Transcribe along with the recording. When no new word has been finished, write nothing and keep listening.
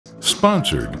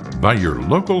Sponsored by your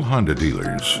local Honda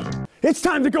dealers. It's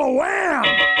time to go wham!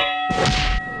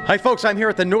 Hi folks, I'm here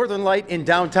at the Northern Light in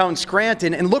downtown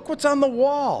Scranton, and look what's on the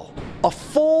wall. A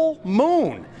full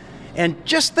moon. And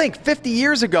just think, 50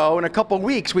 years ago, in a couple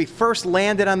weeks, we first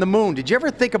landed on the moon. Did you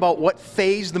ever think about what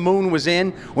phase the moon was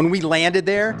in when we landed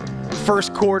there?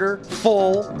 First quarter,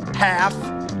 full, half,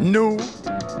 new?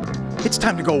 It's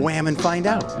time to go wham and find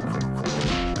out.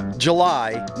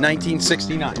 July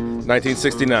 1969.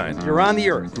 1969. You're on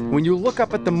the Earth. When you look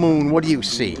up at the moon, what do you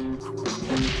see?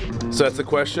 So that's the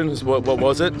question, is what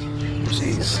was it?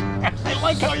 Jeez. I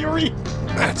like how you read.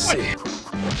 Let's see.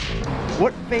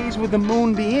 What phase would the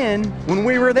moon be in when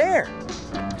we were there?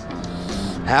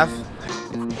 Half?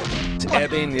 It's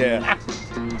ebbing, yeah.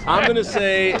 I'm gonna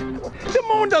say... The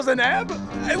moon doesn't ebb.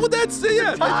 Well, that's,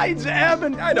 yeah. Tides ebb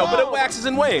and... I know, but it waxes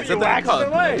and wanes. It waxes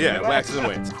and wanes. Yeah, it waxes and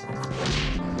wanes.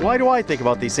 Why do I think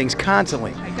about these things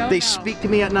constantly? I don't They know. speak to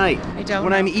me at night. I don't When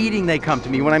know. I'm eating, they come to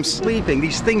me. When I'm sleeping,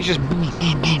 these things just...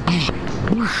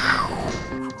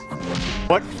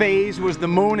 What phase was the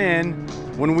moon in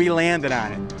when we landed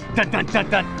on it? Dun, dun, dun,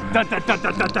 dun, dun, dun, dun,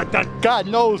 dun, dun, dun, dun. God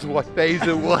knows what phase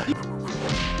it was.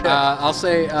 I'll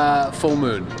say full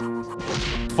moon.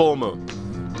 Full moon.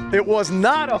 It was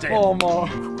not a full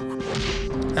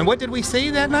moon. And what did we see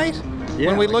that night? Yeah,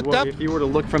 when we like, looked well, up? if you were to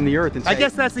look from the Earth and say... I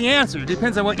guess that's the answer. It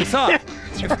depends on what you saw.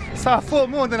 If I saw a full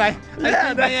moon, then I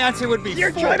think my answer would be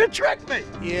You're full. trying to trick me.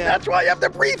 Yeah. That's why you have the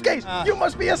briefcase. You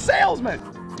must be a salesman.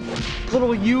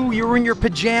 Little you were in your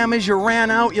pajamas, you ran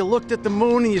out, you looked at the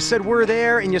moon and you said, we're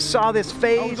there, and you saw this I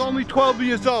phase. was only 12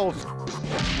 years old.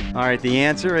 All right, the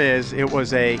answer is it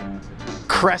was a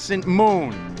crescent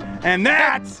moon. And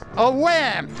that's A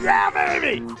wham! yeah,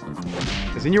 baby!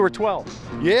 Because then you were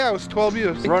 12. Yeah, I was 12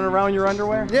 years. Running around your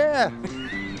underwear? Yeah.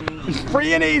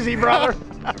 Free and easy, brother.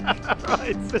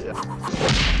 Right, see ya.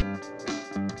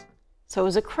 So it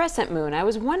was a crescent moon. I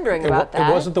was wondering about that.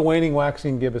 It wasn't the waning,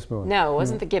 waxing gibbous moon. No, it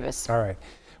wasn't the gibbous. All right.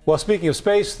 Well, speaking of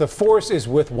space, the Force is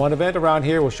with one event around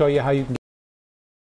here. We'll show you how you can